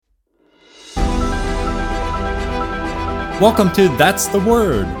Welcome to That's the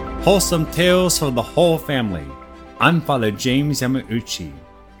Word, wholesome tales for the whole family. I'm Father James Yamauchi.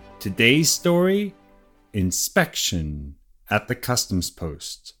 Today's story, Inspection at the Customs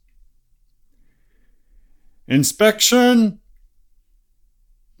Post. Inspection!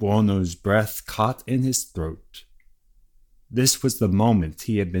 Buono's breath caught in his throat. This was the moment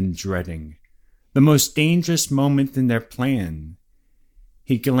he had been dreading, the most dangerous moment in their plan.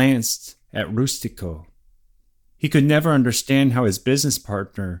 He glanced at Rustico. He could never understand how his business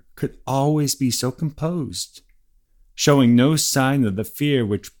partner could always be so composed, showing no sign of the fear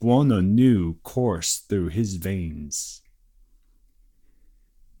which Buono knew coursed through his veins.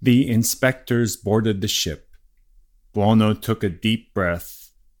 The inspectors boarded the ship. Buono took a deep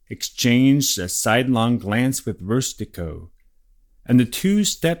breath, exchanged a sidelong glance with Rustico, and the two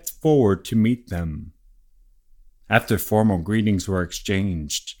stepped forward to meet them. After formal greetings were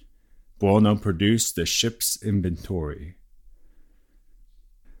exchanged, Buono produced the ship's inventory.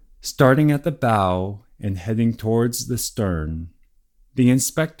 Starting at the bow and heading towards the stern, the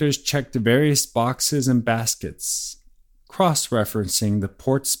inspectors checked various boxes and baskets, cross-referencing the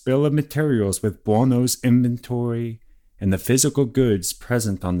port's bill of materials with Buono's inventory and the physical goods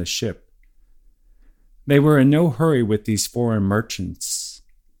present on the ship. They were in no hurry with these foreign merchants.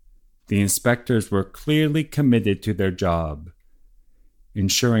 The inspectors were clearly committed to their job,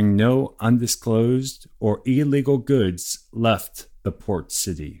 ensuring no undisclosed or illegal goods left the port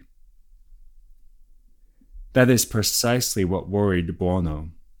city. That is precisely what worried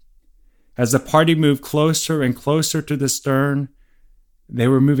Buono. As the party moved closer and closer to the stern, they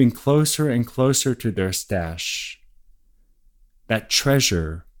were moving closer and closer to their stash. That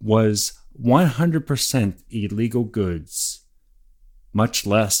treasure was 100% illegal goods, much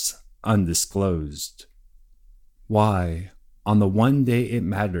less undisclosed. Why, on the one day it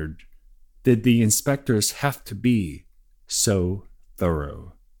mattered, did the inspectors have to be so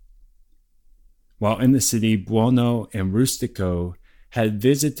thorough? While in the city, Buono and Rustico had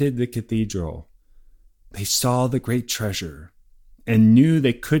visited the cathedral. They saw the great treasure and knew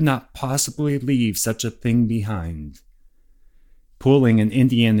they could not possibly leave such a thing behind. Pulling an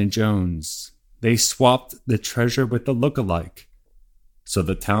Indiana Jones, they swapped the treasure with the look-alike, so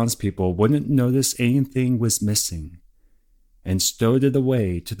the townspeople wouldn't notice anything was missing, and stowed it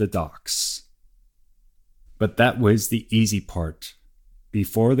away to the docks. But that was the easy part.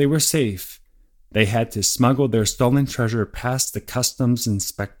 Before they were safe, they had to smuggle their stolen treasure past the customs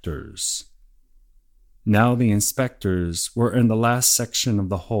inspectors. Now the inspectors were in the last section of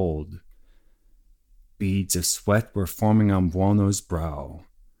the hold. Beads of sweat were forming on Buono's brow.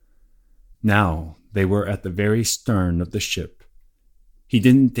 Now they were at the very stern of the ship. He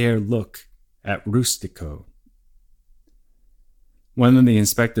didn't dare look at Rustico. One of the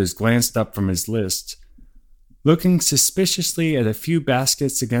inspectors glanced up from his list, looking suspiciously at a few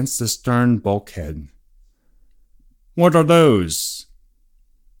baskets against the stern bulkhead. "What are those?"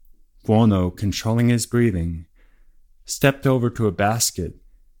 Buono, controlling his breathing, stepped over to a basket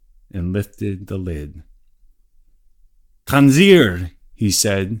and lifted the lid. "Khanzir," he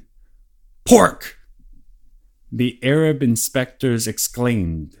said. "Pork!" The Arab inspectors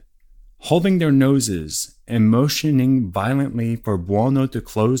exclaimed, holding their noses and motioning violently for Buono to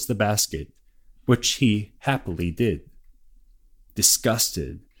close the basket, which he happily did.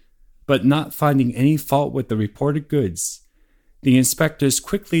 Disgusted, but not finding any fault with the reported goods, the inspectors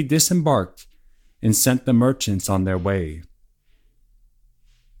quickly disembarked and sent the merchants on their way.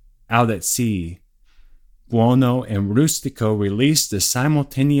 Out at sea, Buono and Rustico released a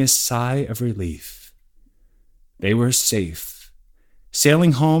simultaneous sigh of relief. They were safe,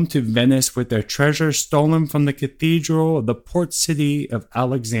 sailing home to Venice with their treasure stolen from the cathedral of the port city of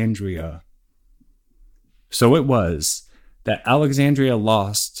Alexandria. So it was that Alexandria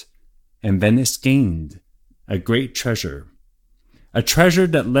lost and Venice gained a great treasure, a treasure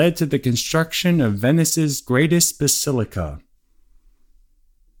that led to the construction of Venice's greatest basilica.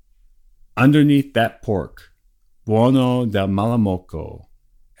 Underneath that pork, Buono del Malamocco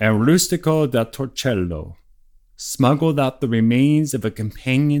and Rustico del Torcello smuggled out the remains of a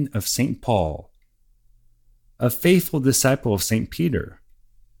companion of St. Paul, a faithful disciple of St. Peter,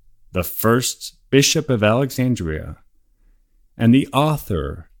 the first Bishop of Alexandria, and the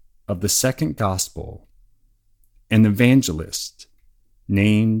author of the second Gospel, an evangelist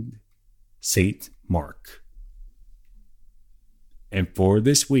named St. Mark. And for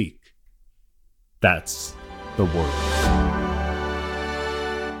this week, that's the word.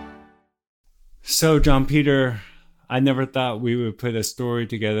 So, John Peter, I never thought we would put a story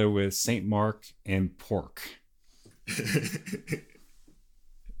together with St. Mark and pork.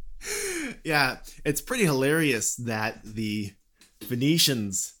 Yeah, it's pretty hilarious that the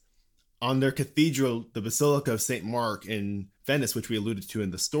Venetians on their cathedral, the Basilica of St. Mark in Venice, which we alluded to in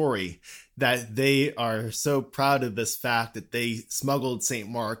the story, that they are so proud of this fact that they smuggled St.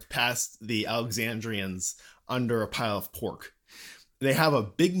 Mark past the Alexandrians under a pile of pork. They have a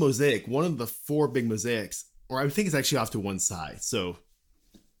big mosaic, one of the four big mosaics, or I think it's actually off to one side. So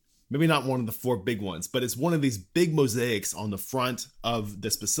maybe not one of the four big ones, but it's one of these big mosaics on the front of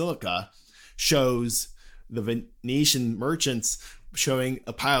this basilica, shows the Venetian merchants showing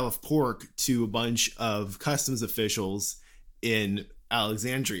a pile of pork to a bunch of customs officials in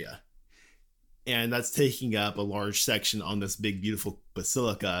Alexandria. And that's taking up a large section on this big, beautiful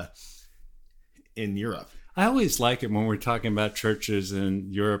basilica in Europe. I always like it when we're talking about churches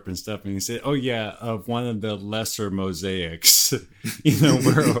in Europe and stuff, and you say, "Oh yeah, of one of the lesser mosaics."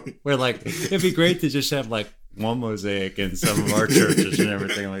 we're like, it'd be great to just have like one mosaic in some of our churches and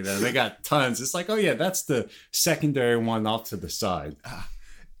everything like that. They got tons. It's like, oh yeah, that's the secondary one off to the side.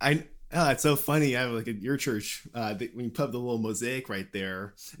 It's so funny. I have like at your church, when you put up the little mosaic right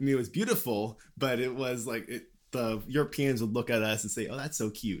there. I mean, it was beautiful, but it was like the Europeans would look at us and say, "Oh, that's so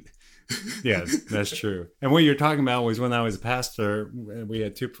cute." Yeah, that's true. And what you're talking about was when I was a pastor, we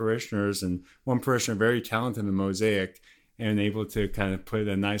had two parishioners, and one parishioner very talented in mosaic and able to kind of put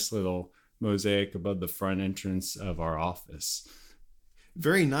a nice little mosaic above the front entrance of our office.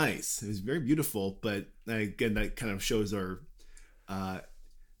 Very nice. It was very beautiful, but again, that kind of shows our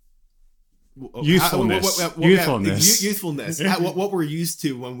youthfulness. Youthfulness. What we're used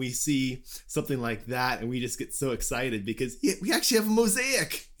to when we see something like that, and we just get so excited because we actually have a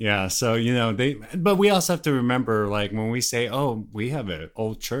mosaic. Yeah, so but we also have to remember, like when we say, "Oh, we have an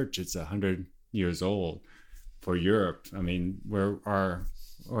old church; it's 100 years old." For Europe, I mean, where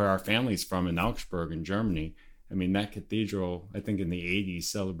our family's from in Augsburg in Germany. I mean, that cathedral, I think in the 80s,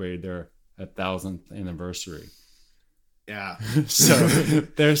 celebrated their 1,000th anniversary. Yeah. So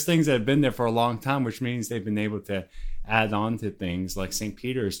there's things that have been there for a long time, which means they've been able to add on to things. Like St.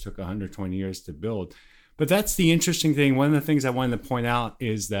 Peter's took 120 years to build. But that's the interesting thing. One of the things I wanted to point out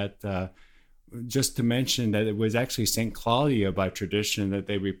is that just to mention that it was actually St. Claudia by tradition that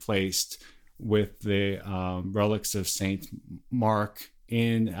they replaced with the relics of St. Mark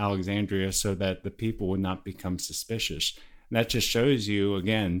in Alexandria so that the people would not become suspicious. And that just shows you,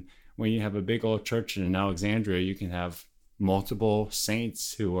 again, when you have a big old church in Alexandria, you can have multiple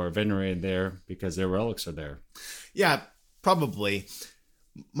saints who are venerated there because their relics are there. Yeah, probably.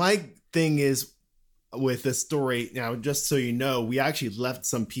 My thing is with this story, now, just so you know, we actually left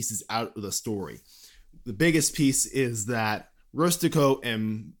some pieces out of the story. The biggest piece is that Rustico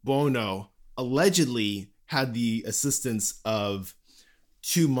and Buono allegedly had the assistance of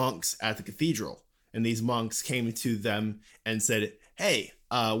two monks at the cathedral. And these monks came to them and said, "Hey,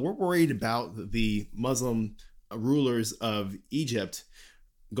 we're worried about the Muslim rulers of Egypt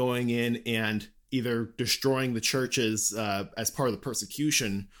going in and either destroying the churches as part of the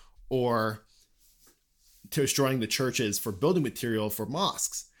persecution or destroying the churches for building material for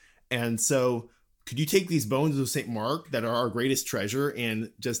mosques. And so could you take these bones of St. Mark that are our greatest treasure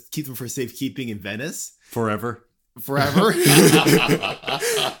and just keep them for safekeeping in Venice? Forever.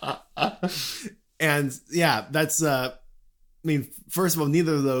 And yeah, that's, I mean, first of all,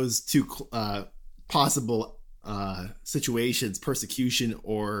 neither of those two possible situations, persecution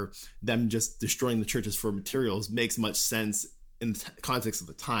or them just destroying the churches for materials, makes much sense in the context of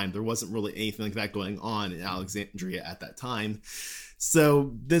the time. There wasn't really anything like that going on in Alexandria at that time.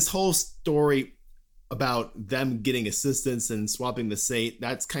 So this whole story about them getting assistance and swapping the saint,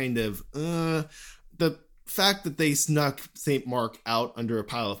 that's kind of the fact that they snuck St. Mark out under a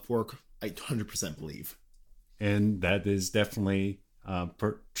pile of pork, I 100% believe. And that is definitely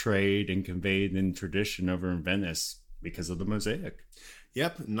portrayed and conveyed in tradition over in Venice because of the mosaic.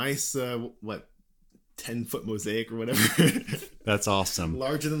 Yep. Nice, 10-foot mosaic or whatever. That's awesome.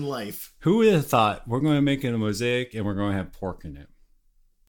 Larger than life. Who would have thought we're going to make it a mosaic and we're going to have pork in it?